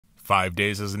5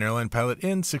 days as an airline pilot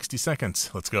in 60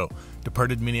 seconds. Let's go.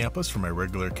 Departed Minneapolis for my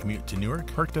regular commute to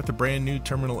Newark, parked at the brand new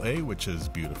Terminal A, which is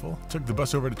beautiful, took the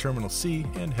bus over to Terminal C,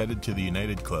 and headed to the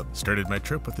United Club. Started my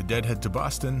trip with a deadhead to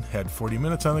Boston, had 40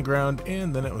 minutes on the ground,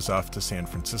 and then it was off to San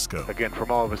Francisco. Again,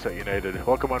 from all of us at United,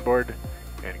 welcome on board.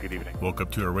 And good evening. Woke up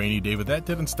to a rainy day, but that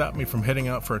didn't stop me from heading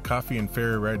out for a coffee and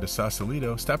ferry ride to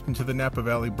Sausalito, stopped into the Napa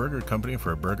Valley Burger Company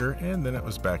for a burger, and then it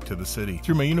was back to the city.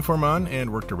 Threw my uniform on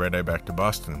and worked a red-eye back to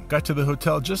Boston. Got to the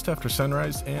hotel just after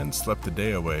sunrise and slept the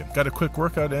day away. Got a quick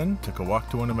workout in, took a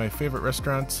walk to one of my favorite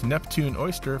restaurants, Neptune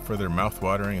Oyster, for their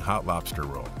mouth-watering hot lobster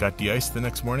roll. Got de-iced the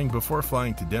next morning before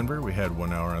flying to Denver. We had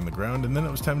 1 hour on the ground, and then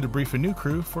it was time to brief a new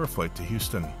crew for a flight to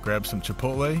Houston. Grabbed some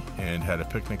Chipotle and had a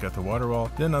picnic at the water wall.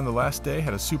 Then on the last day,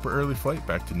 had a super early flight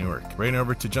back to Newark. Ran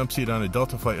over to jump seat on a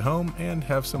Delta flight home and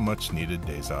have some much needed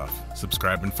days off.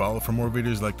 Subscribe and follow for more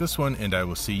videos like this one, and I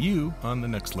will see you on the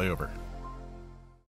next layover.